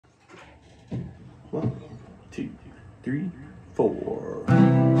1, 2, 3, 4.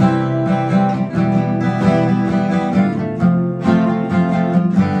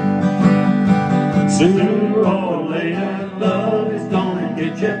 Sooner or later, love is gonna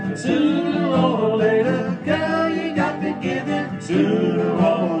get you. Sooner or later, girl, you got to give it. Sooner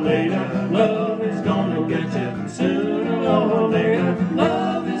or later, love is gonna get you. Sooner or later,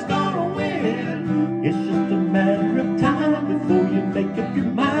 love is gonna win. It's just a matter of time before you make up your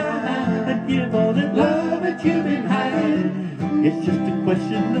mind and give all that love that you've been hiding. It's just a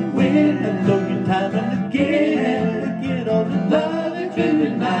question of when, and know your time and again to get all the love that you've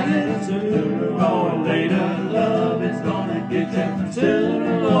been hiding. Sooner or later, love is gonna get you.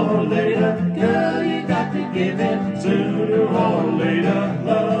 Sooner or later, girl, you got to give it. Sooner or later,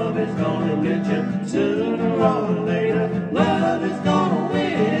 love is gonna get you. Sooner or later, love is gonna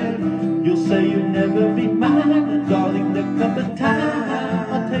win. You'll say you'll never be mine, and darling, there comes a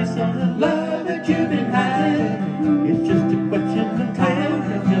time I'll taste all the love that you've been hiding. It's just a question of time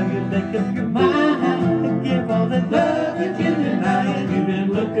until you make up your mind and give all the love that you've been hiding. You've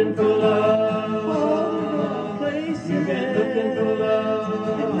been looking for love, places. You've been looking for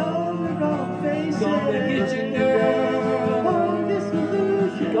love in all the wrong faces. Gonna get you, girl, all this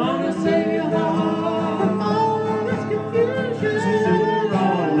illusion. Gonna save your heart from all this confusion. Sooner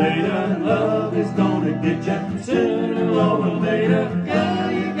or later, love is gonna get you. Sooner or later.